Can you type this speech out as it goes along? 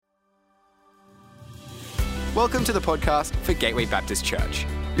Welcome to the podcast for Gateway Baptist Church.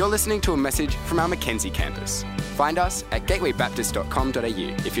 You're listening to a message from our Mackenzie campus. Find us at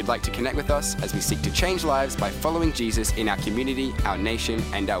gatewaybaptist.com.au if you'd like to connect with us as we seek to change lives by following Jesus in our community, our nation,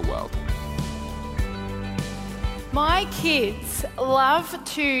 and our world. My kids love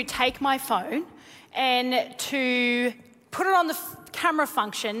to take my phone and to put it on the camera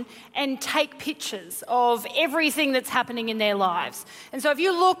function and take pictures of everything that's happening in their lives. And so if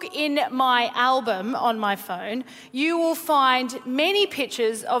you look in my album on my phone, you will find many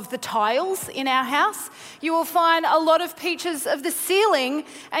pictures of the tiles in our house. You will find a lot of pictures of the ceiling,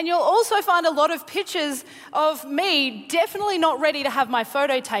 and you'll also find a lot of pictures of me definitely not ready to have my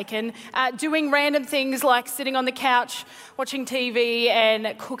photo taken, doing random things like sitting on the couch, watching TV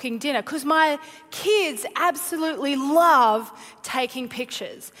and cooking dinner, because my kids absolutely love taking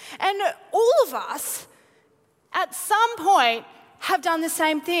pictures. And all of us, at some point, have done the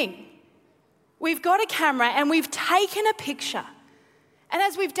same thing. We've got a camera and we've taken a picture. And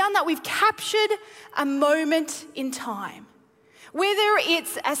as we've done that, we've captured a moment in time. Whether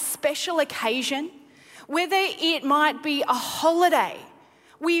it's a special occasion, whether it might be a holiday,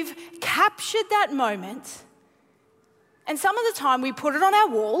 we've captured that moment. And some of the time we put it on our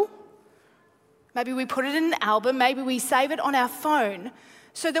wall. Maybe we put it in an album, maybe we save it on our phone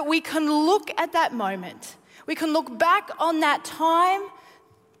so that we can look at that moment. We can look back on that time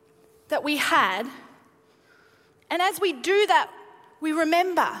that we had. And as we do that, we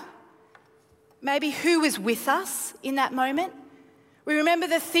remember maybe who was with us in that moment. We remember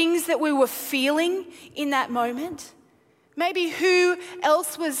the things that we were feeling in that moment. Maybe who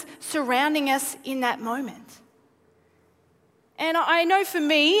else was surrounding us in that moment. And I know for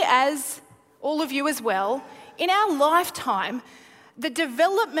me, as all of you as well, in our lifetime, the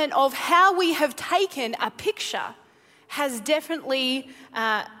development of how we have taken a picture has definitely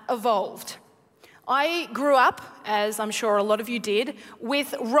evolved. I grew up, as I'm sure a lot of you did,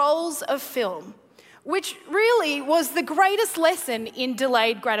 with rolls of film, which really was the greatest lesson in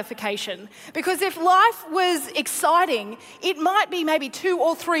delayed gratification. Because if life was exciting, it might be maybe 2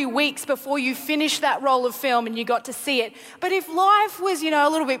 or 3 weeks before you finished that roll of film and you got to see it. But if life was, a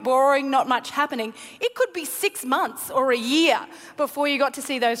little bit boring, not much happening, it could be 6 months or a year before you got to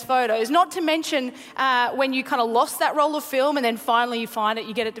see those photos. Not to mention when you kind of lost that roll of film and then finally you find it,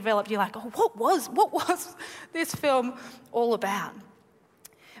 you get it developed, you're like, oh, what was this film all about?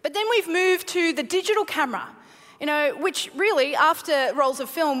 But then we've moved to the digital camera, which really, after rolls of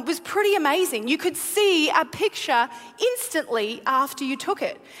film, was pretty amazing. You could see a picture instantly after you took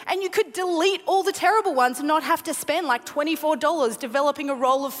it. And you could delete all the terrible ones and not have to spend like $24 developing a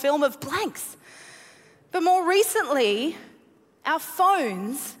roll of film of blanks. But more recently, our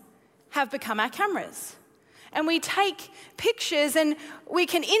phones have become our cameras. And we take pictures and we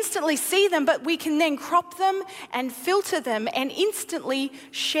can instantly see them, but we can then crop them and filter them and instantly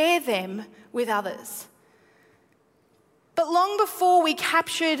share them with others. But long before we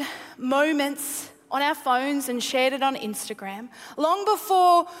captured moments on our phones and shared it on Instagram, long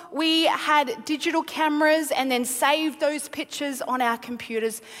before we had digital cameras and then saved those pictures on our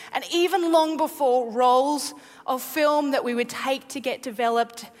computers, and even long before rolls of film that we would take to get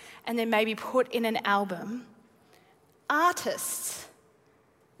developed and then maybe put in an album, artists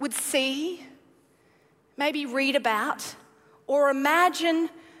would see, maybe read about, or imagine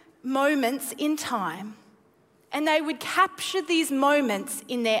moments in time, and they would capture these moments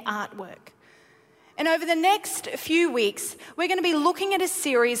in their artwork. And over the next few weeks, we're going to be looking at a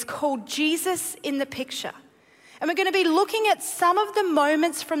series called Jesus in the Picture. And we're going to be looking at some of the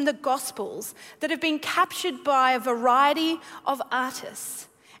moments from the Gospels that have been captured by a variety of artists.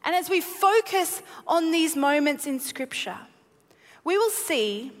 And as we focus on these moments in Scripture, we will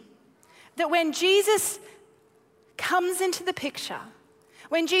see that when Jesus comes into the picture,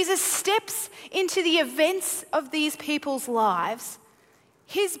 when Jesus steps into the events of these people's lives,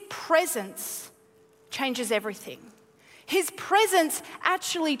 his presence changes everything. His presence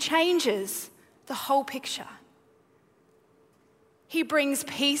actually changes the whole picture. He brings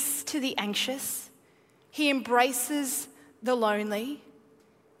peace to the anxious. He embraces the lonely.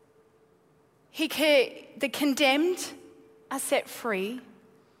 The condemned are set free,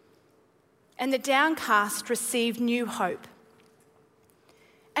 and the downcast receive new hope.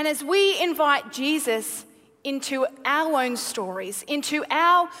 And as we invite Jesus into our own stories, into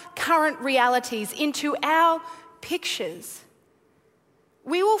our current realities, into our pictures,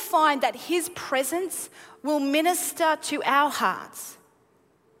 we will find that his presence will minister to our hearts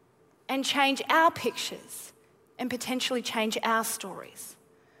and change our pictures and potentially change our stories.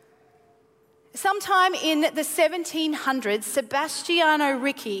 Sometime in the 1700s, Sebastiano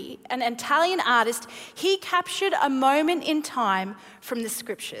Ricci, an Italian artist, he captured a moment in time from the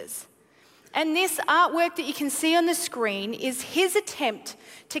scriptures. And this artwork that you can see on the screen is his attempt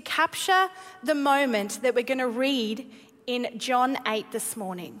to capture the moment that we're going to read in John 8 this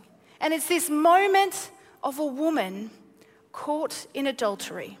morning. And it's this moment of a woman caught in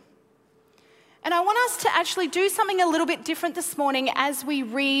adultery. And I want us to actually do something a little bit different this morning as we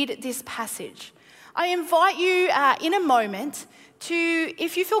read this passage. I invite you in a moment to,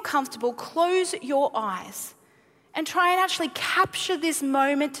 if you feel comfortable, close your eyes and try and actually capture this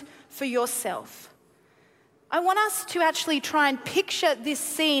moment for yourself. I want us to actually try and picture this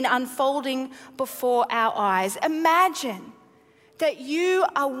scene unfolding before our eyes. Imagine that you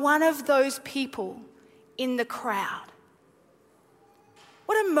are one of those people in the crowd.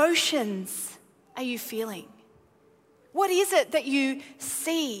 What emotions are you feeling? What is it that you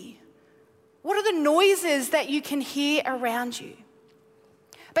see? What are the noises that you can hear around you?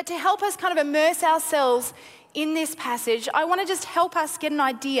 But to help us kind of immerse ourselves in this passage, I want to just help us get an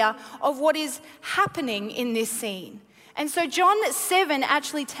idea of what is happening in this scene. And so John 7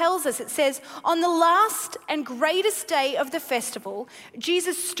 actually tells us, it says, on the last and greatest day of the festival,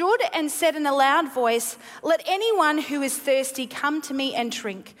 Jesus stood and said in a loud voice, "Let anyone who is thirsty come to me and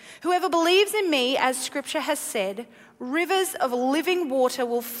drink. Whoever believes in me, as scripture has said, rivers of living water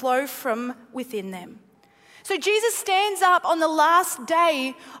will flow from within them." So Jesus stands up on the last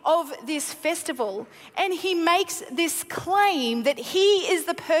day of this festival and he makes this claim that he is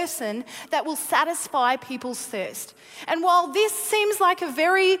the person that will satisfy people's thirst. And while this seems like a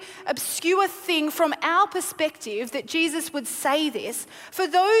very obscure thing from our perspective that Jesus would say this, for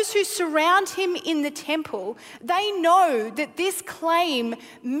those who surround him in the temple, they know that this claim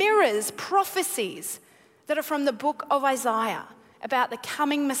mirrors prophecies that are from the book of Isaiah about the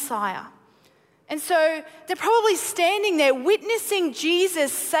coming Messiah. And so they're probably standing there witnessing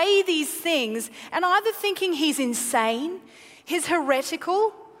Jesus say these things and either thinking he's insane, he's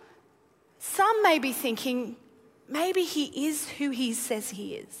heretical. Some may be thinking maybe he is who he says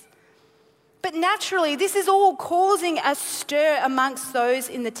he is. But naturally, this is all causing a stir amongst those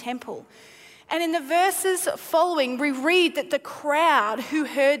in the temple. And in the verses following, we read that the crowd who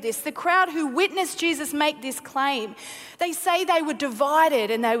heard this, the crowd who witnessed Jesus make this claim, they say they were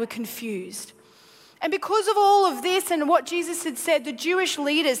divided and they were confused. And because of all of this and what Jesus had said, the Jewish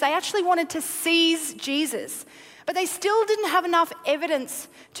leaders, they actually wanted to seize Jesus. But they still didn't have enough evidence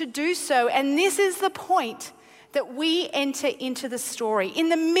to do so. And this is the point that we enter into the story. In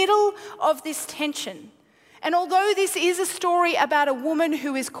the middle of this tension, and although this is a story about a woman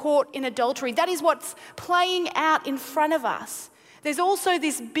who is caught in adultery, that is what's playing out in front of us. There's also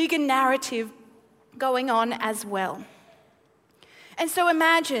this bigger narrative going on as well. And so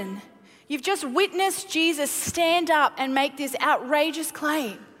imagine, you've just witnessed Jesus stand up and make this outrageous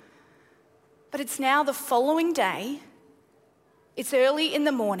claim. But it's now the following day, it's early in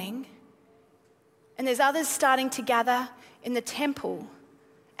the morning, and there's others starting to gather in the temple.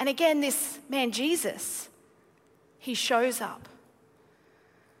 And again, this man, Jesus, he shows up.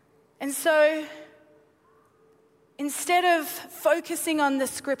 And so instead of focusing on the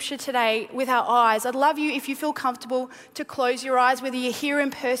scripture today with our eyes, I'd love you, if you feel comfortable, to close your eyes, whether you're here in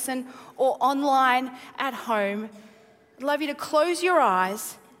person or online at home. I'd love you to close your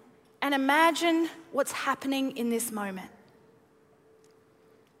eyes and imagine what's happening in this moment.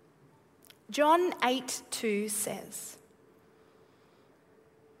 John 8:2 says,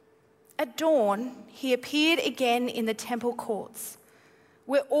 "At dawn, he appeared again in the temple courts,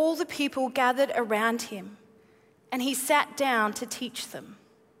 where all the people gathered around him, and he sat down to teach them.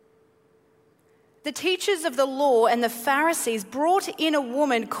 The teachers of the law and the Pharisees brought in a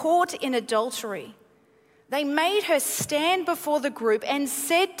woman caught in adultery. They made her stand before the group and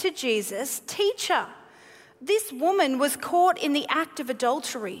said to Jesus, 'Teacher, this woman was caught in the act of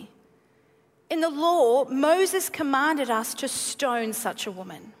adultery. In the law, Moses commanded us to stone such a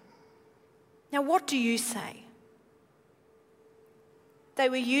woman. Now, what do you say?' They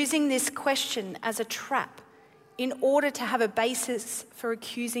were using this question as a trap in order to have a basis for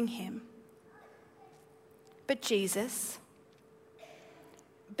accusing him. But Jesus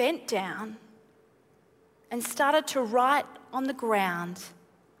bent down and started to write on the ground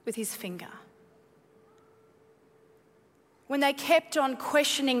with his finger. When they kept on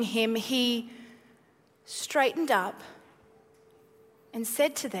questioning him, he straightened up and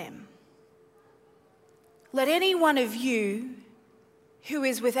said to them, 'Let any one of you who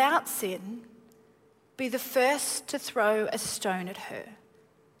is without sin be the first to throw a stone at her.'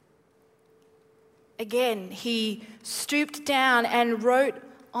 Again, he stooped down and wrote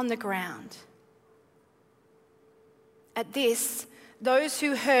on the ground. At this, those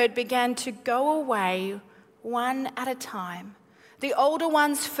who heard began to go away one at a time, the older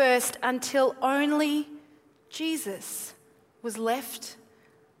ones first, until only Jesus was left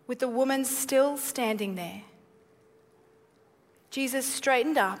with the woman still standing there. Jesus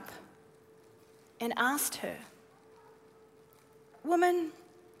straightened up and asked her, "Woman,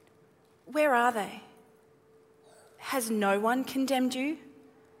 where are they? Has no one condemned you?"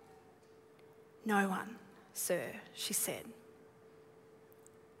 "No one, sir," she said.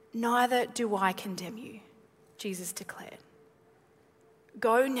 "Neither do I condemn you," Jesus declared.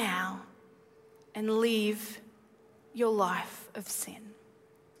 "Go now and leave your life of sin."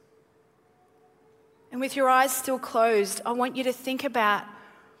 And with your eyes still closed, I want you to think about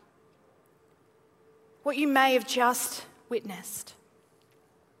what you may have just witnessed.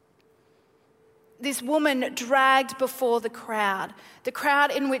 This woman dragged before the crowd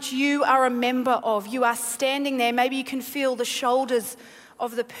in which you are a member of. You are standing there. Maybe you can feel the shoulders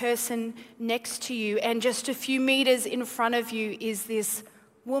of the person next to you, and just a few meters in front of you is this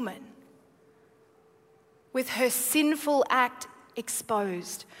woman with her sinful act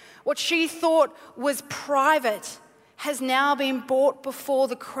exposed. What she thought was private has now been brought before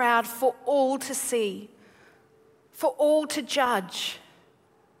the crowd for all to see, for all to judge.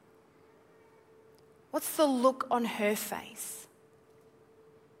 What's the look on her face?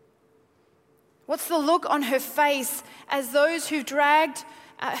 What's the look on her face as those who've dragged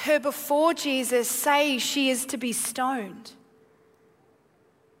her before Jesus say she is to be stoned?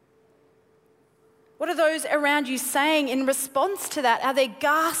 What are those around you saying in response to that? Are there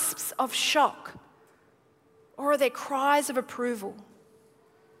gasps of shock, or are there cries of approval?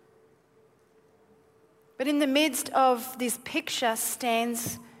 But in the midst of this picture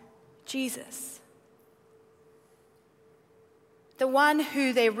stands Jesus, the one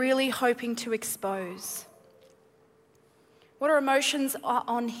who they're really hoping to expose. What are emotions are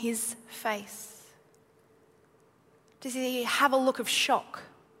on his face? Does he have a look of shock?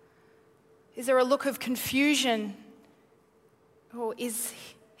 Is there a look of confusion? Or is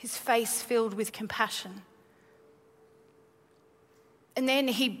his face filled with compassion? And then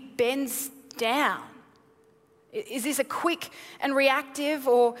he bends down. Is this a quick and reactive,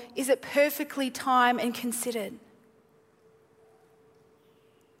 or is it perfectly timed and considered?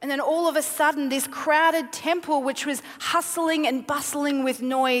 And then all of a sudden, this crowded temple, which was hustling and bustling with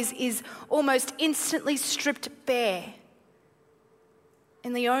noise, is almost instantly stripped bare.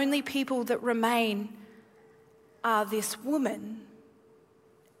 And the only people that remain are this woman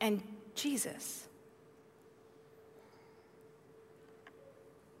and Jesus.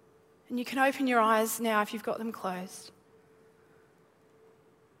 And you can open your eyes now if you've got them closed.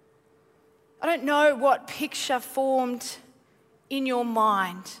 I don't know what picture formed in your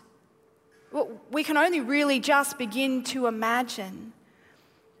mind. We can only really just begin to imagine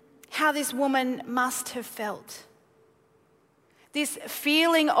how this woman must have felt. This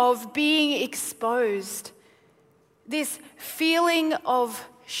feeling of being exposed, this feeling of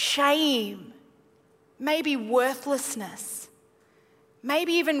shame, maybe worthlessness,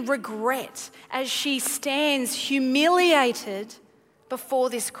 maybe even regret as she stands humiliated before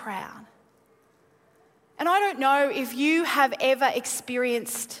this crowd. And I don't know if you have ever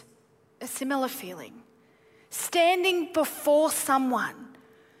experienced a similar feeling. Standing before someone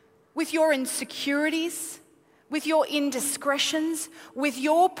with your insecurities, with your indiscretions, with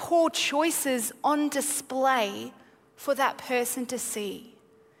your poor choices on display for that person to see.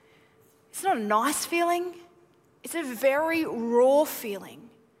 It's not a nice feeling. It's a very raw feeling,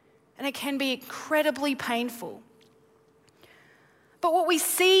 and it can be incredibly painful. But what we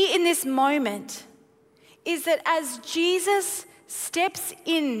see in this moment is that as Jesus steps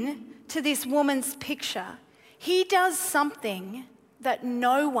in to this woman's picture, he does something that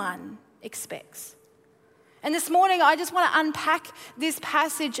no one expects. And this morning, I just want to unpack this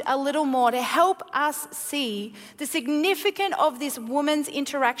passage a little more to help us see the significance of this woman's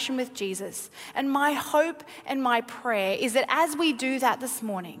interaction with Jesus. And my hope and my prayer is that as we do that this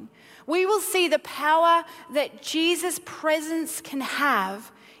morning, we will see the power that Jesus' presence can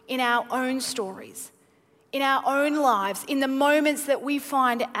have in our own stories, in our own lives, in the moments that we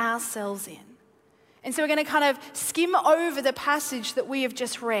find ourselves in. And so we're going to kind of skim over the passage that we have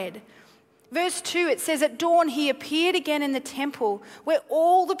just read. Verse 2, it says, "At dawn he appeared again in the temple where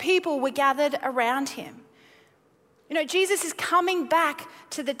all the people were gathered around him." You know, Jesus is coming back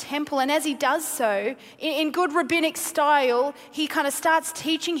to the temple, and as he does so, in good rabbinic style, he kind of starts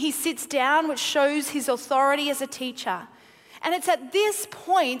teaching. He sits down, which shows his authority as a teacher. And it's at this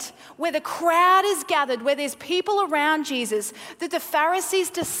point where the crowd is gathered, where there's people around Jesus, that the Pharisees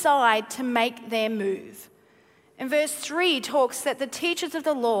decide to make their move. And verse 3 talks that the teachers of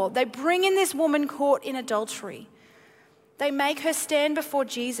the law, they bring in this woman caught in adultery. They make her stand before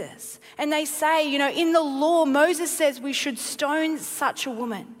Jesus. And they say, in the law, Moses says we should stone such a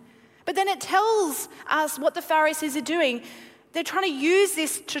woman. But then it tells us what the Pharisees are doing. They're trying to use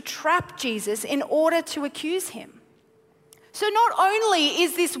this to trap Jesus in order to accuse him. So not only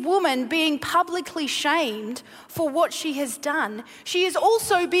is this woman being publicly shamed for what she has done, she is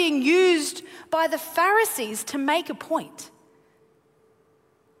also being used by the Pharisees to make a point.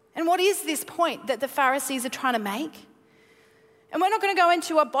 And what is this point that the Pharisees are trying to make? And we're not going to go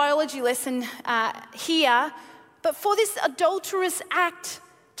into a biology lesson here, but for this adulterous act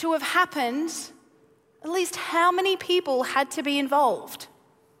to have happened, at least how many people had to be involved?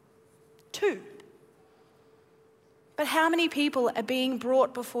 2. But how many people are being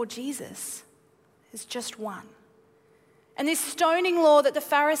brought before Jesus? There's just 1. And this stoning law that the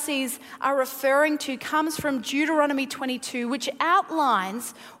Pharisees are referring to comes from Deuteronomy 22, which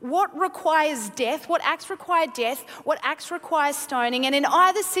outlines what requires death, what acts require death, what acts require stoning. And in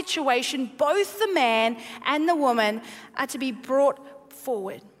either situation, both the man and the woman are to be brought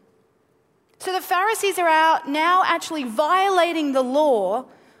forward. So the Pharisees are out now actually violating the law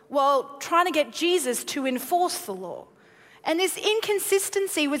while trying to get Jesus to enforce the law. And this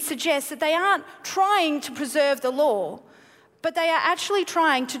inconsistency would suggest that they aren't trying to preserve the law, but they are actually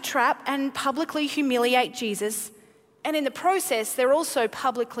trying to trap and publicly humiliate Jesus. And in the process, they're also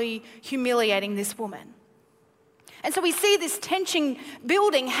publicly humiliating this woman. And so we see this tension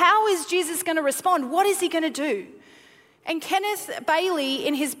building. How is Jesus going to respond? What is he going to do? And Kenneth Bailey,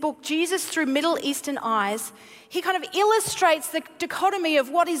 in his book, Jesus Through Middle Eastern Eyes, he kind of illustrates the dichotomy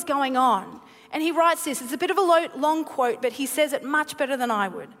of what is going on. And he writes this. It's a bit of a long quote, but he says it much better than I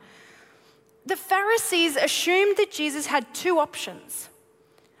would. The Pharisees assumed that Jesus had 2 options.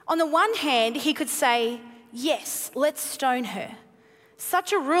 On the one hand, he could say, yes, let's stone her.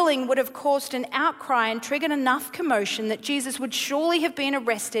 Such a ruling would have caused an outcry and triggered enough commotion that Jesus would surely have been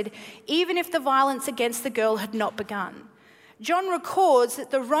arrested, even if the violence against the girl had not begun. John records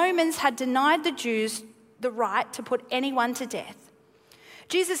that the Romans had denied the Jews the right to put anyone to death.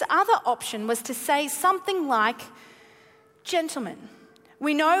 Jesus' other option was to say something like, gentlemen,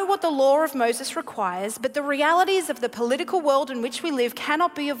 we know what the law of Moses requires, but the realities of the political world in which we live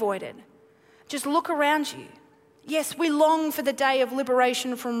cannot be avoided. Just look around you. Yes, we long for the day of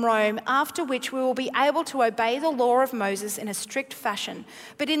liberation from Rome, after which we will be able to obey the law of Moses in a strict fashion.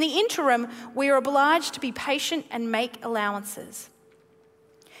 But in the interim, we are obliged to be patient and make allowances.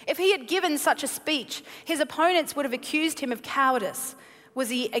 If he had given such a speech, his opponents would have accused him of cowardice. Was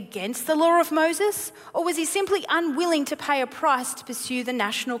he against the law of Moses, or was he simply unwilling to pay a price to pursue the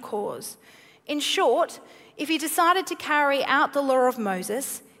national cause? In short, if he decided to carry out the law of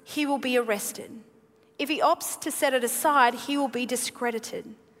Moses, he will be arrested. If he opts to set it aside, he will be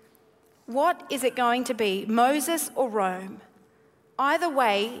discredited. What is it going to be, Moses or Rome? Either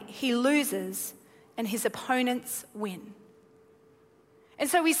way, he loses and his opponents win. And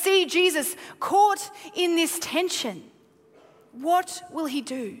so we see Jesus caught in this tension. What will he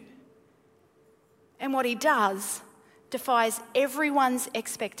do? And what he does defies everyone's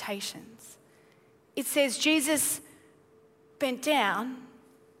expectations. It says Jesus bent down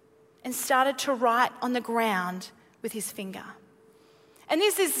and started to write on the ground with his finger. And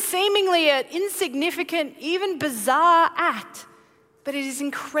this is seemingly an insignificant, even bizarre act, but it is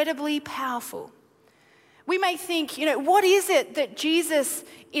incredibly powerful. We may think, what is it that Jesus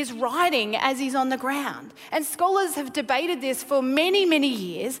is writing as he's on the ground? And scholars have debated this for many, many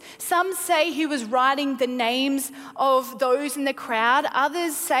years. Some say he was writing the names of those in the crowd.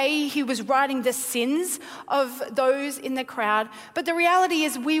 Others say he was writing the sins of those in the crowd. But the reality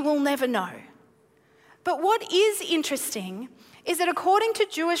is we will never know. But what is interesting is that according to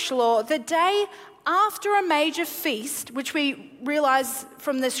Jewish law, the day after a major feast, which we realize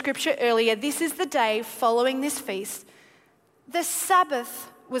from the scripture earlier, this is the day following this feast, the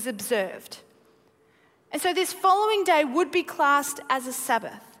Sabbath was observed. And so this following day would be classed as a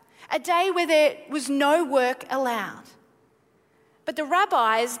Sabbath, a day where there was no work allowed. But the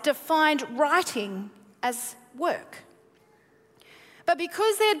rabbis defined writing as work. But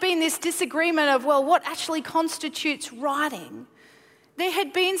because there had been this disagreement of, what actually constitutes writing, there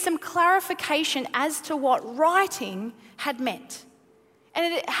had been some clarification as to what writing had meant.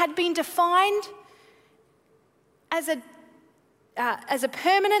 And it had been defined as a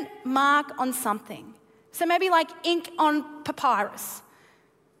permanent mark on something. So maybe like ink on papyrus.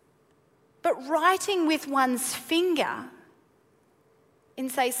 But writing with one's finger in,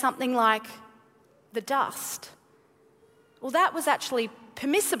 say, something like the dust, that was actually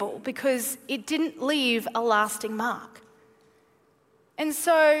permissible because it didn't leave a lasting mark. And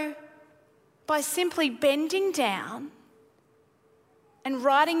so by simply bending down and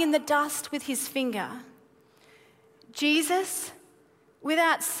writing in the dust with his finger, Jesus,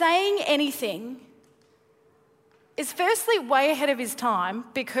 without saying anything, is firstly way ahead of his time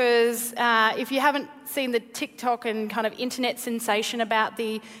because if you haven't seen the TikTok and kind of internet sensation about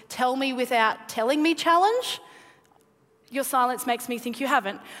the tell me without telling me challenge, your silence makes me think you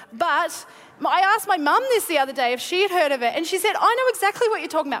haven't. But I asked my mum this the other day if she had heard of it, and she said, I know exactly what you're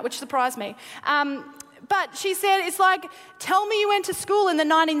talking about, which surprised me. But she said, it's like, tell me you went to school in the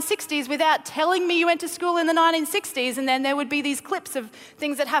 1960s without telling me you went to school in the 1960s, and then there would be these clips of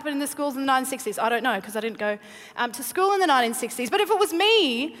things that happened in the schools in the 1960s. I don't know, because I didn't go to school in the 1960s. But if it was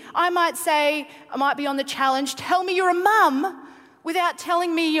me, I might be on the challenge, tell me you're a mum without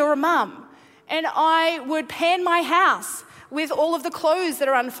telling me you're a mum. And I would pan my house with all of the clothes that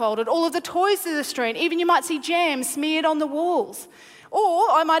are unfolded, all of the toys that are strewn. Even you might see jam smeared on the walls. Or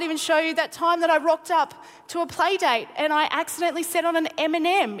I might even show you that time that I rocked up to a play date and I accidentally set on an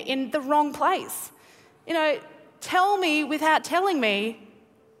M&M in the wrong place. You know, tell me without telling me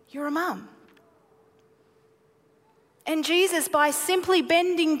you're a mum. And Jesus, by simply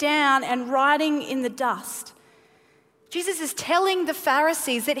bending down and writing in the dust, Jesus is telling the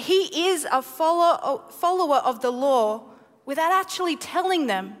Pharisees that he is a follower of the law without actually telling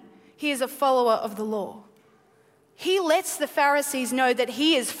them he is a follower of the law. He lets the Pharisees know that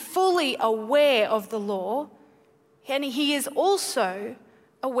he is fully aware of the law, and he is also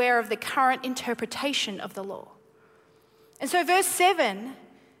aware of the current interpretation of the law. And so verse 7,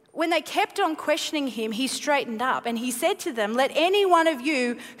 when they kept on questioning him, he straightened up and he said to them, let any one of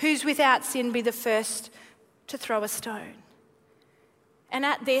you who's without sin be the first to throw a stone. And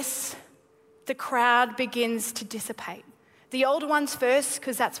at this, the crowd begins to dissipate. The older ones first,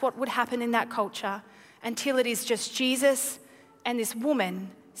 because that's what would happen in that culture, until it is just Jesus and this woman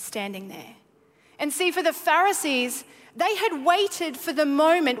standing there. And see, for the Pharisees, they had waited for the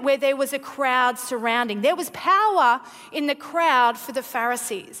moment where there was a crowd surrounding. There was power in the crowd for the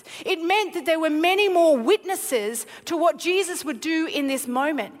Pharisees. It meant that there were many more witnesses to what Jesus would do in this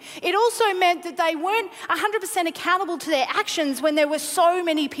moment. It also meant that they weren't 100% accountable to their actions when there were so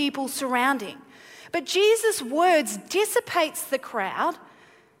many people surrounding. But Jesus' words dissipates the crowd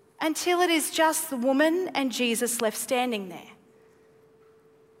until it is just the woman and Jesus left standing there.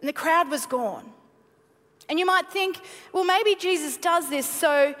 And the crowd was gone. And you might think, well, maybe Jesus does this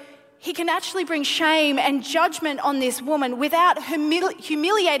so he can actually bring shame and judgment on this woman without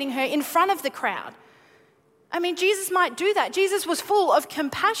humiliating her in front of the crowd. I mean, Jesus might do that. Jesus was full of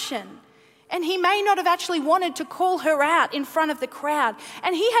compassion, and he may not have actually wanted to call her out in front of the crowd.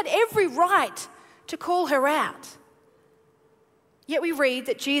 And he had every right to call her out. Yet we read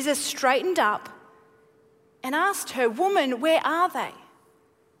that Jesus straightened up and asked her, woman, where are they?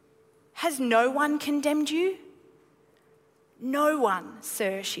 Has no one condemned you? No one,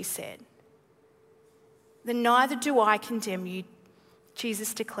 sir, she said. Then neither do I condemn you,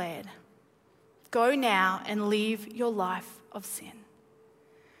 Jesus declared. Go now and leave your life of sin.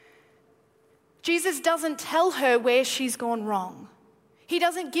 Jesus doesn't tell her where she's gone wrong. He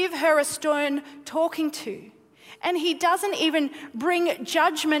doesn't give her a stern talking to. And he doesn't even bring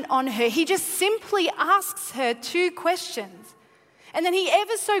judgment on her. He just simply asks her two questions. And then he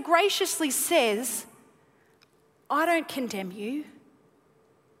ever so graciously says, I don't condemn you,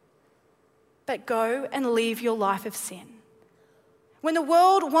 but go and leave your life of sin. When the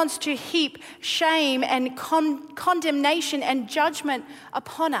world wants to heap shame and condemnation and judgment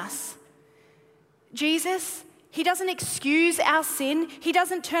upon us, Jesus, he doesn't excuse our sin. He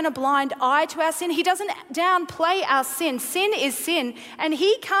doesn't turn a blind eye to our sin. He doesn't downplay our sin. Sin is sin, and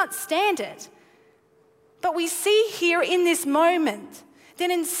he can't stand it. But we see here in this moment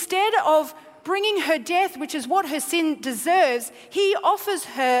that instead of bringing her death, which is what her sin deserves, he offers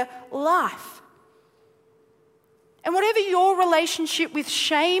her life. And whatever your relationship with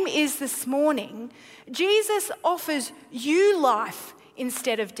shame is this morning, Jesus offers you life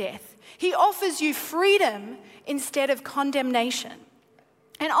instead of death. He offers you freedom instead of condemnation.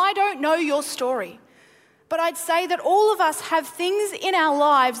 And I don't know your story, but I'd say that all of us have things in our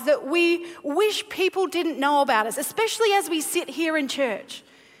lives that we wish people didn't know about us, especially as we sit here in church.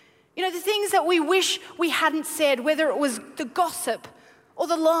 You know, the things that we wish we hadn't said, whether it was the gossip or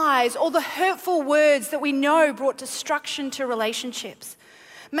the lies or the hurtful words that we know brought destruction to relationships.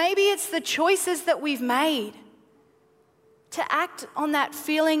 Maybe it's the choices that we've made to act on that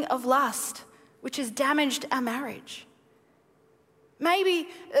feeling of lust, which has damaged our marriage. Maybe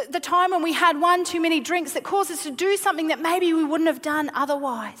the time when we had one too many drinks that caused us to do something that maybe we wouldn't have done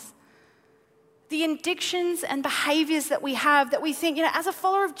otherwise. The addictions and behaviors that we have that we think, as a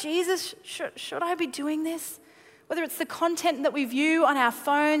follower of Jesus, should I be doing this? Whether it's the content that we view on our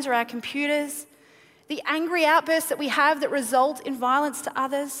phones or our computers, the angry outbursts that we have that result in violence to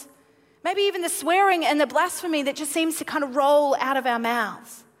others, maybe even the swearing and the blasphemy that just seems to kind of roll out of our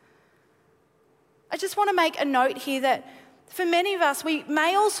mouths. I just want to make a note here that for many of us, we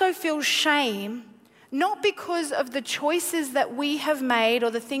may also feel shame, not because of the choices that we have made or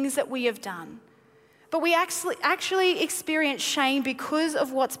the things that we have done, but we actually experience shame because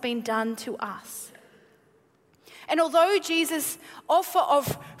of what's been done to us. And although Jesus' offer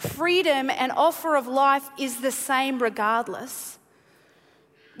of freedom and offer of life is the same regardless,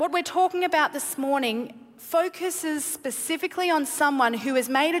 what we're talking about this morning focuses specifically on someone who has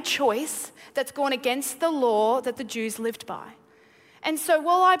made a choice that's gone against the law that the Jews lived by. And so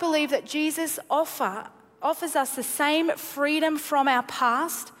while I believe that Jesus offers us the same freedom from our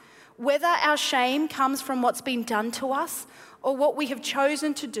past, whether our shame comes from what's been done to us or what we have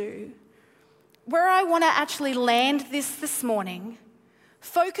chosen to do, where I want to actually land this morning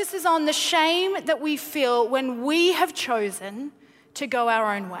focuses on the shame that we feel when we have chosen to go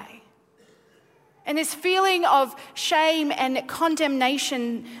our own way. And this feeling of shame and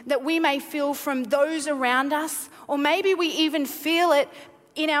condemnation that we may feel from those around us, or maybe we even feel it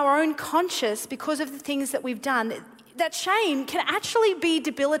in our own conscience because of the things that we've done, that shame can actually be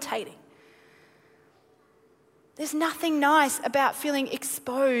debilitating. There's nothing nice about feeling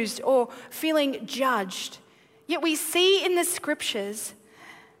exposed or feeling judged. Yet we see in the scriptures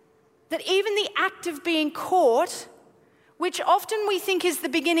that even the act of being caught, which often we think is the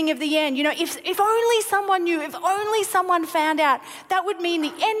beginning of the end. If only someone knew, if only someone found out, that would mean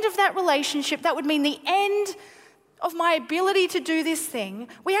the end of that relationship. That would mean the end of my ability to do this thing.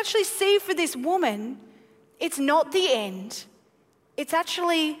 We actually see for this woman, it's not the end. It's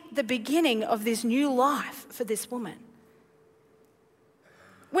actually the beginning of this new life for this woman.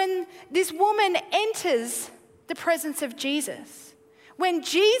 When this woman enters the presence of Jesus, when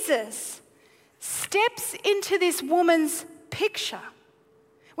Jesus steps into this woman's picture,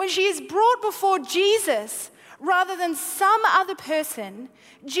 when she is brought before Jesus rather than some other person,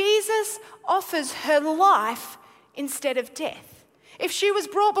 Jesus offers her life instead of death. If she was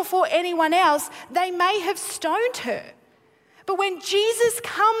brought before anyone else, they may have stoned her. But when Jesus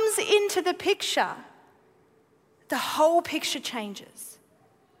comes into the picture, the whole picture changes.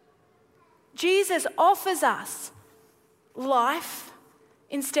 Jesus offers us life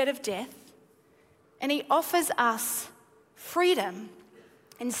instead of death, and he offers us freedom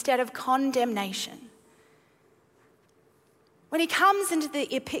instead of condemnation. When he comes into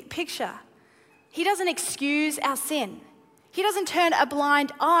the picture, he doesn't excuse our sin. He doesn't turn a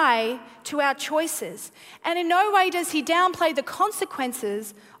blind eye to our choices. And in no way does he downplay the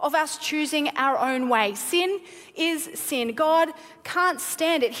consequences of us choosing our own way. Sin is sin. God can't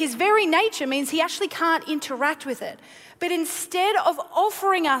stand it. His very nature means he actually can't interact with it. But instead of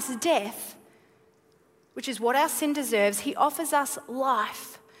offering us death, which is what our sin deserves, he offers us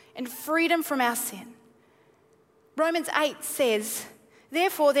life and freedom from our sin. Romans 8 says,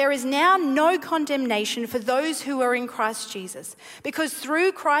 "Therefore, there is now no condemnation for those who are in Christ Jesus, because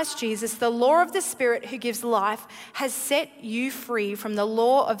through Christ Jesus, the law of the Spirit who gives life has set you free from the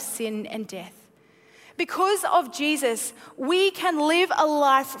law of sin and death." Because of Jesus, we can live a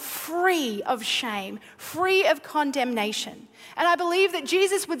life free of shame, free of condemnation. And I believe that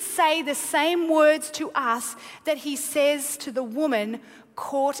Jesus would say the same words to us that he says to the woman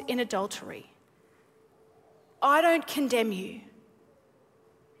caught in adultery. I don't condemn you,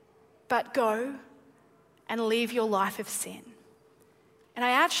 but go and live your life of sin. And I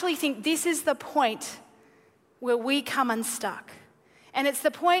actually think this is the point where we come unstuck. And it's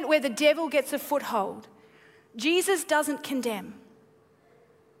the point where the devil gets a foothold. Jesus doesn't condemn,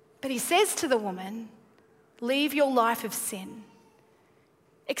 but he says to the woman, leave your life of sin.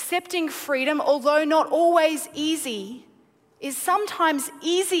 Accepting freedom, although not always easy, is sometimes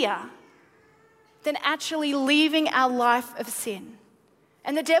easier than actually leaving our life of sin.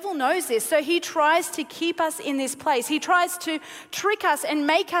 And the devil knows this, so he tries to keep us in this place. He tries to trick us and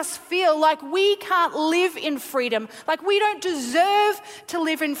make us feel like we can't live in freedom, like we don't deserve to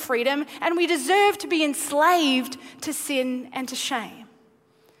live in freedom, and we deserve to be enslaved to sin and to shame.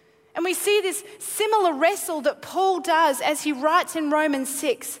 And we see this similar wrestle that Paul does as he writes in Romans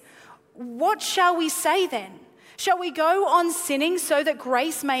 6. What shall we say then? Shall we go on sinning so that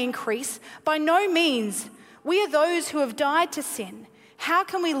grace may increase? By no means. We are those who have died to sin. How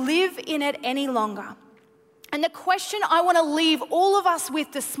can we live in it any longer? And the question I want to leave all of us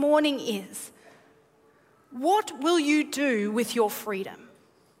with this morning is, what will you do with your freedom?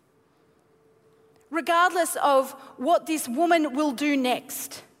 Regardless of what this woman will do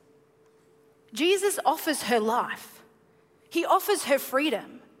next, Jesus offers her life. He offers her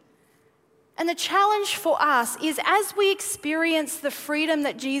freedom. And the challenge for us is, as we experience the freedom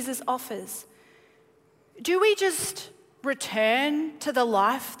that Jesus offers, do we just return to the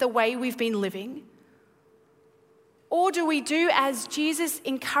life the way we've been living? Or do we do as Jesus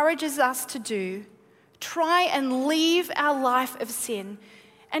encourages us to do, try and leave our life of sin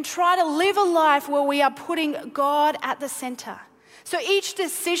and try to live a life where we are putting God at the center? So each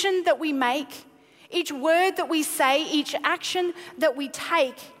decision that we make, each word that we say, each action that we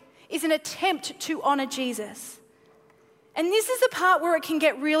take is an attempt to honor Jesus. And this is the part where it can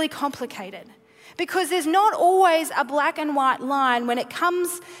get really complicated, because there's not always a black and white line when it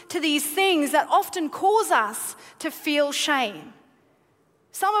comes to these things that often cause us to feel shame.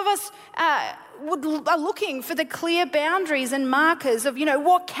 Some of us are looking for the clear boundaries and markers of,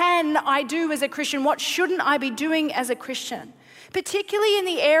 what can I do as a Christian? What shouldn't I be doing as a Christian? Particularly in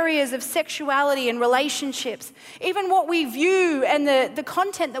the areas of sexuality and relationships, even what we view and the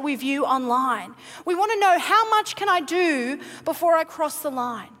content that we view online. We want to know, how much can I do before I cross the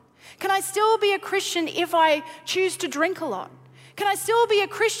line? Can I still be a Christian if I choose to drink a lot? Can I still be a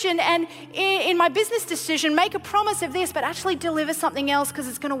Christian and in my business decision make a promise of this but actually deliver something else because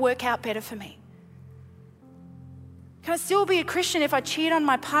it's going to work out better for me? Can I still be a Christian if I cheat on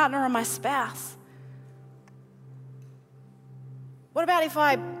my partner or my spouse? What about if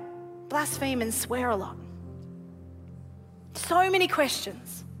I blaspheme and swear a lot? So many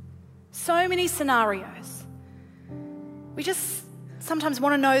questions, so many scenarios. We just sometimes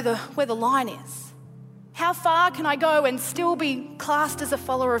want to know where the line is. How far can I go and still be classed as a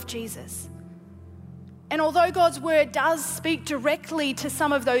follower of Jesus? And although God's word does speak directly to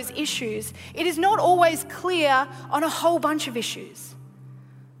some of those issues, it is not always clear on a whole bunch of issues.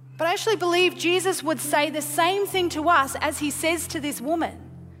 But I actually believe Jesus would say the same thing to us as he says to this woman.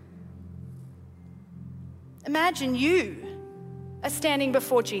 Imagine you are standing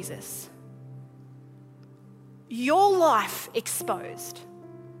before Jesus. Your life exposed.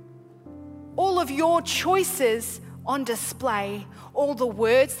 All of your choices on display. All the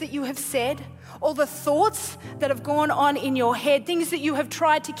words that you have said. All the thoughts that have gone on in your head. Things that you have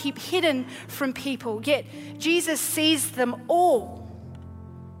tried to keep hidden from people. Yet Jesus sees them all.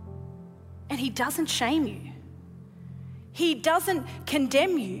 And he doesn't shame you. He doesn't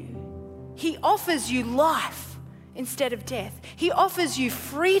condemn you. He offers you life instead of death. He offers you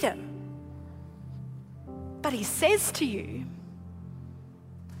freedom. But he says to you,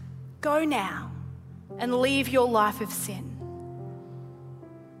 go now and leave your life of sin.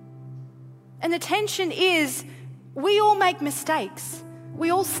 And the tension is, we all make mistakes. We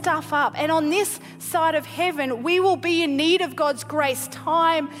all stuff up. And on this side of heaven, we will be in need of God's grace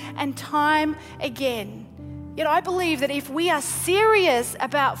time and time again. Yet I believe that if we are serious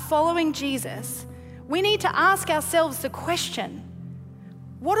about following Jesus, we need to ask ourselves the question,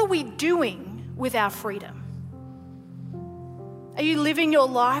 what are we doing with our freedom? Are you living your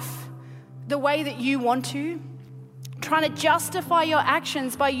life the way that you want to? Trying to justify your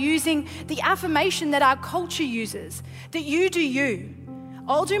actions by using the affirmation that our culture uses, that you do you.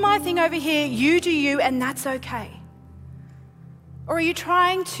 I'll do my thing over here, you do you, and that's okay. Or are you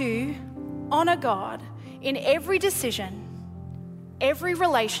trying to honor God in every decision, every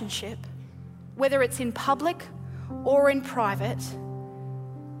relationship, whether it's in public or in private,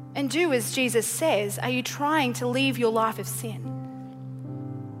 and do as Jesus says? Are you trying to leave your life of sin?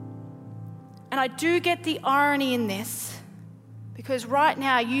 And I do get the irony in this, because right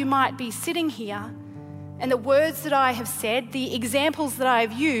now you might be sitting here and the words that I have said, the examples that I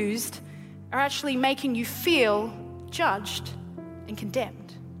have used, are actually making you feel judged and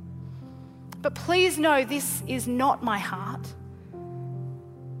condemned. But please know, this is not my heart.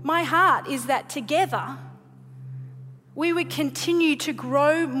 My heart is that together we would continue to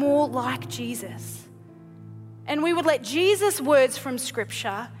grow more like Jesus. And we would let Jesus' words from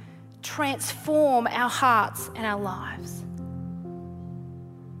Scripture transform our hearts and our lives.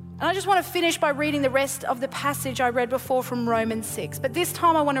 And I just want to finish by reading the rest of the passage I read before from Romans 6. But this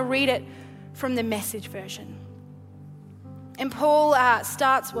time I want to read it from the Message version. And Paul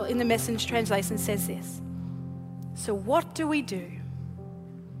starts, in the Message translation says this. So what do we do?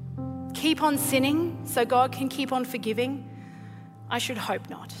 Keep on sinning so God can keep on forgiving? I should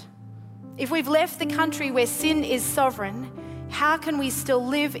hope not. If we've left the country where sin is sovereign, how can we still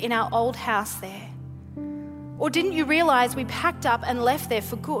live in our old house there? Or didn't you realize we packed up and left there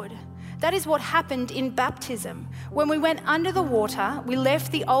for good? That is what happened in baptism. When we went under the water, we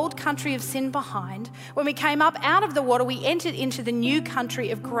left the old country of sin behind. When we came up out of the water, we entered into the new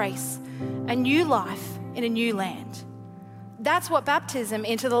country of grace, a new life in a new land. That's what baptism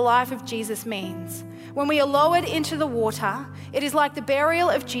into the life of Jesus means. When we are lowered into the water, it is like the burial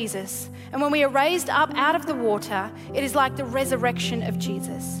of Jesus. And when we are raised up out of the water, it is like the resurrection of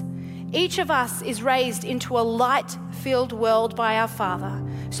Jesus. Each of us is raised into a light-filled world by our Father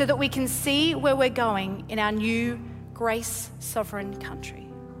so that we can see where we're going in our new grace-sovereign country.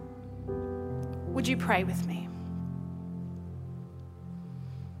 Would you pray with me?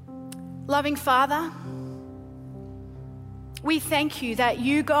 Loving Father, we thank you that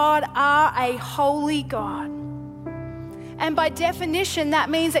you, God, are a holy God. And by definition, that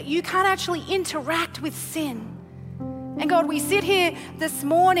means that you can't actually interact with sin. And God, we sit here this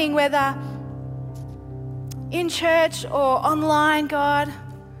morning, whether in church or online, God,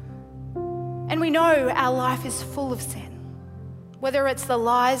 and we know our life is full of sin. Whether it's the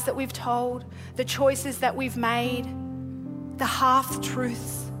lies that we've told, the choices that we've made, the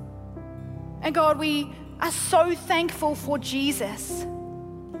half-truths. And God, we are so thankful for Jesus,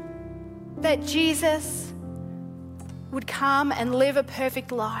 that Jesus would come and live a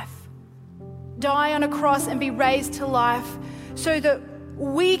perfect life, die on a cross and be raised to life so that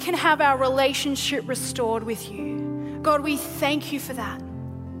we can have our relationship restored with you. God, we thank you for that.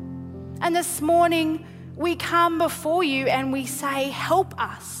 And this morning, we come before you and we say, help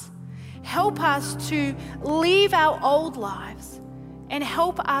us. Help us to leave our old lives and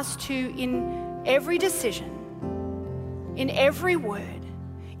help us to, in every decision, in every word,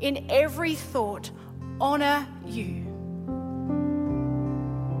 in every thought, honor you.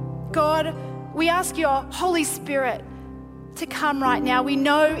 God, we ask your Holy Spirit to come right now. We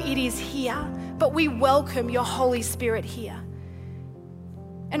know it is here, but we welcome your Holy Spirit here.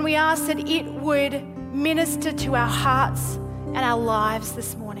 And we ask that it would minister to our hearts and our lives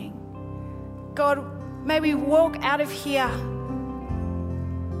this morning. God, may we walk out of here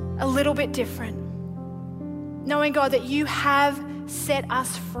a little bit different, knowing, God, that you have set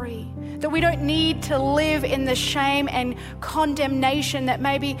us free, that we don't need to live in the shame and condemnation that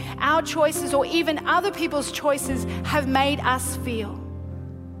maybe our choices or even other people's choices have made us feel.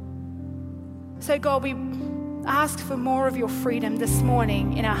 So, God, we ask for more of your freedom this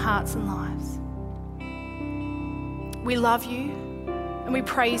morning in our hearts and lives. We love you and we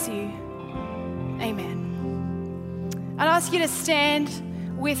praise you. Amen. I'd ask you to stand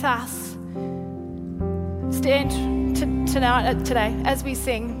with us. Stand today as we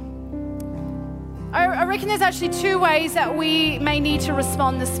sing. I reckon there's actually two ways that we may need to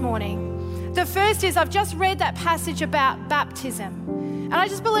respond this morning. The first is, I've just read that passage about baptism. And I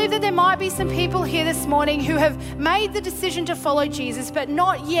just believe that there might be some people here this morning who have made the decision to follow Jesus, but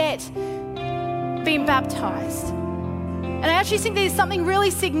not yet been baptized. And I actually think there's something really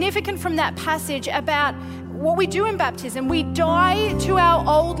significant from that passage about what we do in baptism. We die to our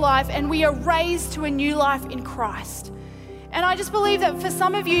old life and we are raised to a new life in Christ. And I just believe that for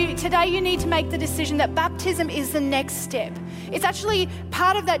some of you today, you need to make the decision that baptism is the next step. It's actually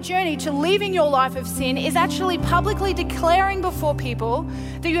part of that journey to leaving your life of sin, is actually publicly declaring before people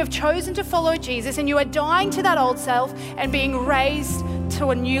that you have chosen to follow Jesus and you are dying to that old self and being raised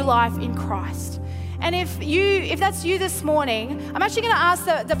to a new life in Christ. And if that's you this morning, I'm actually going to ask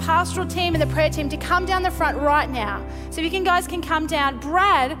the pastoral team and the prayer team to come down the front right now. So if you guys can come down.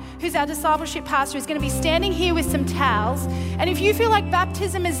 Brad, who's our discipleship pastor, is going to be standing here with some towels. And if you feel like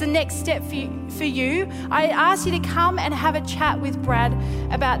baptism is the next step for you, I ask you to come and have a chat with Brad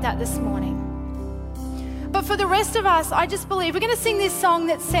about that this morning. But for the rest of us, I just believe we're going to sing this song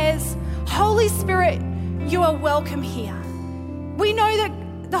that says, Holy Spirit, you are welcome here. We know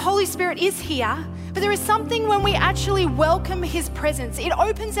that the Holy Spirit is here, but there is something when we actually welcome his presence. It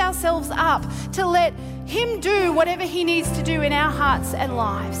opens ourselves up to let him do whatever he needs to do in our hearts and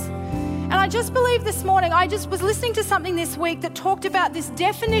lives. And I just believe this morning, I just was listening to something this week that talked about this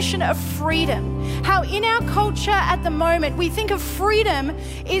definition of freedom. How in our culture at the moment, we think of freedom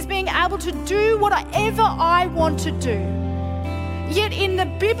as being able to do whatever I want to do. Yet in the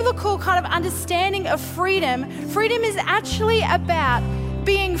biblical kind of understanding of freedom, freedom is actually about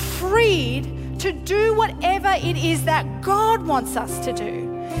being freed to do whatever it is that God wants us to do.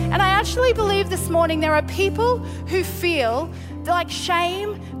 And I actually believe this morning there are people who feel like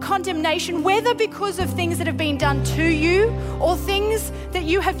shame, condemnation, whether because of things that have been done to you or things that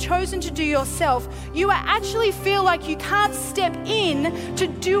you have chosen to do yourself, you actually feel like you can't step in to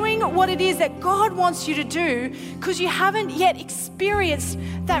doing what it is that God wants you to do because you haven't yet experienced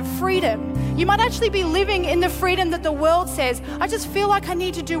that freedom. You might actually be living in the freedom that the world says, I just feel like I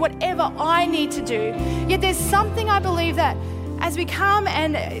need to do whatever I need to do. Yet there's something I believe that as we come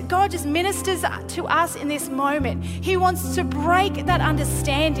and God just ministers to us in this moment, He wants to break that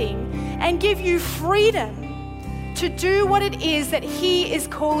understanding and give you freedom to do what it is that He is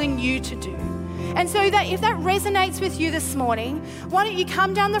calling you to do. And so that if that resonates with you this morning, why don't you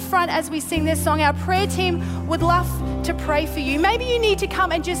come down the front as we sing this song? Our prayer team would love to pray for you. Maybe you need to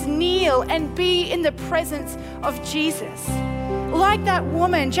come and just kneel and be in the presence of Jesus. Like that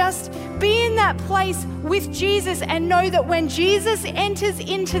woman, just be in that place with Jesus and know that when Jesus enters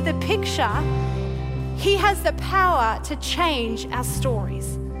into the picture, He has the power to change our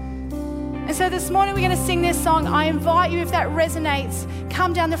stories. And so this morning we're going to sing this song. I invite you, if that resonates,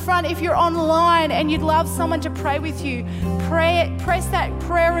 come down the front. If you're online and you'd love someone to pray with you, press that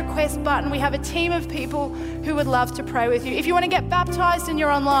prayer request button. We have a team of people who would love to pray with you. If you want to get baptized and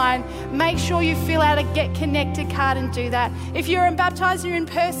you're online, make sure you fill out a Get Connected card and do that. If you're baptized and you're in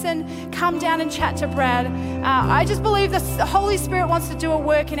person, come down and chat to Brad. I just believe the Holy Spirit wants to do a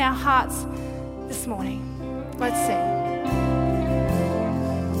work in our hearts this morning. Let's sing.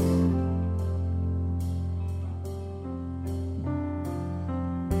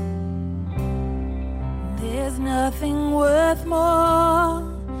 There's nothing worth more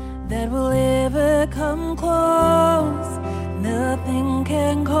that will ever come close. Nothing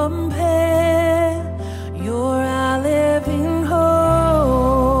can compare. You're our living hope.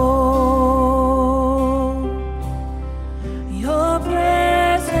 Your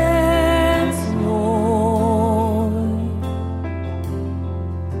presence, Lord.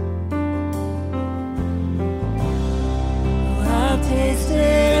 I've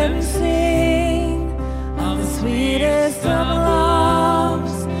tasted and seen of the sweetest of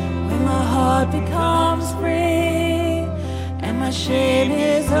loves, when my heart becomes free and my shame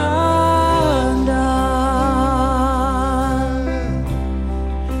is undone.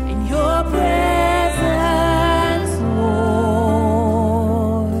 In your presence, Lord.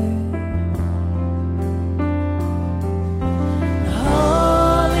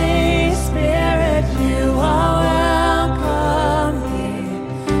 Holy Spirit, you are welcome here.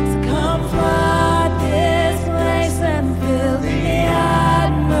 So come flood this place and fill the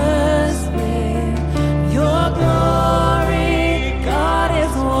atmosphere. Your glory, God,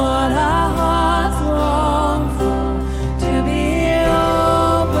 is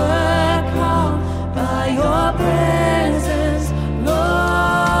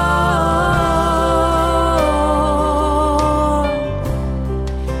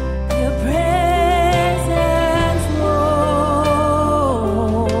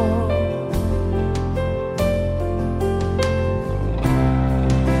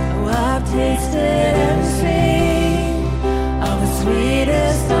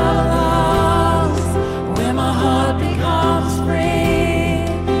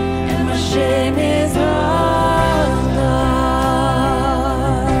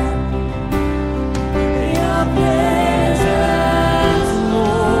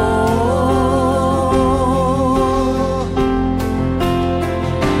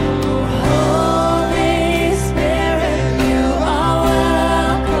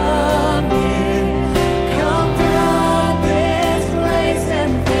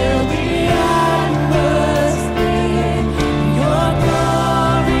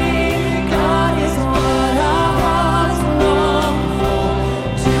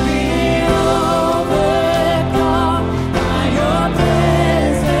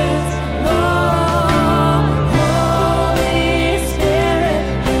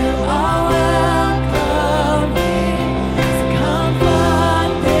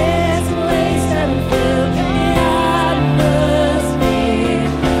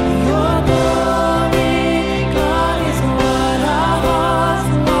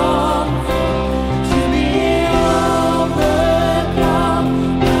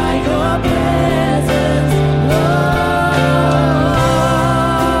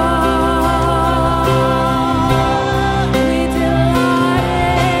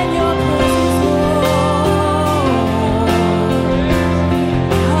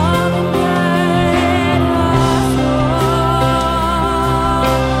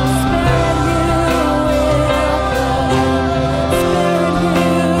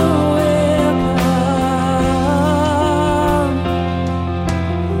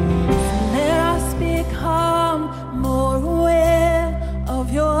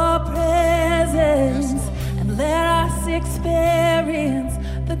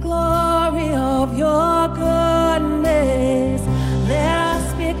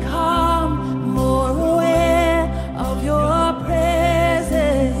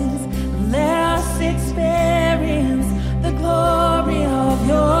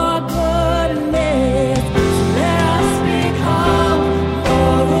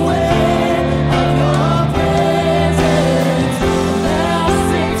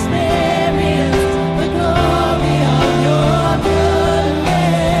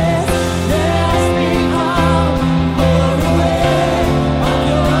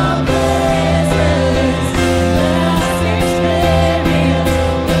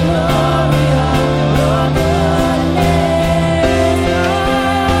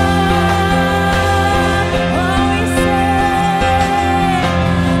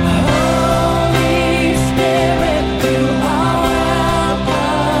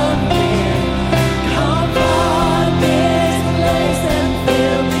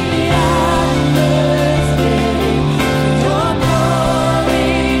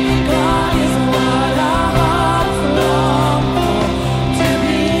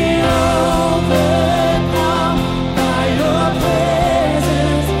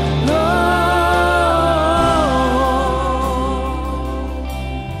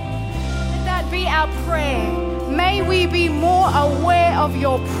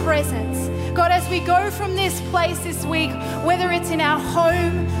place this week, whether it's in our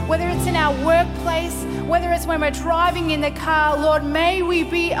home, whether it's in our workplace, whether it's when we're driving in the car, Lord, may we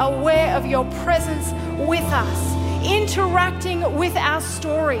be aware of your presence with us, interacting with our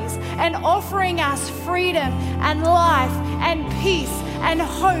stories and offering us freedom and life and peace and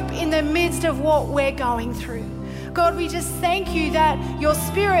hope in the midst of what we're going through. God, we just thank you that your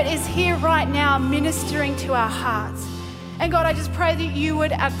Spirit is here right now ministering to our hearts. And God, I just pray that you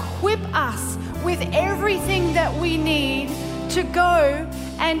would equip us with everything that we need to go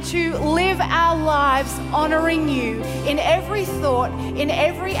and to live our lives honoring you in every thought, in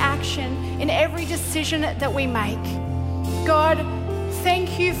every action, in every decision that we make. God,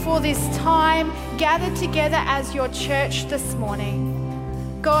 thank you for this time gathered together as your church this morning.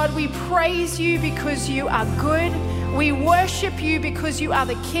 God, we praise you because you are good. We worship you because you are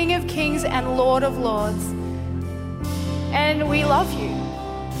the King of Kings and Lord of Lords. And we love you.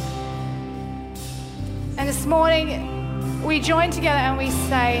 And this morning, we join together and we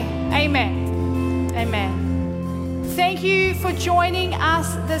say, Amen. Amen. Thank you for joining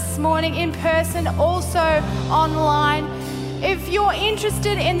us this morning in person, also online. If you're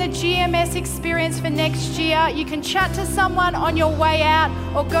interested in the GMS experience for next year, you can chat to someone on your way out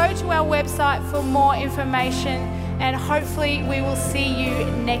or go to our website for more information. And hopefully we will see you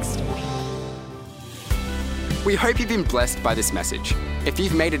next week. We hope you've been blessed by this message. If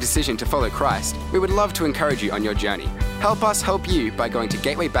you've made a decision to follow Christ, we would love to encourage you on your journey. Help us help you by going to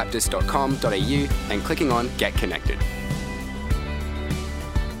gatewaybaptist.com.au and clicking on Get Connected.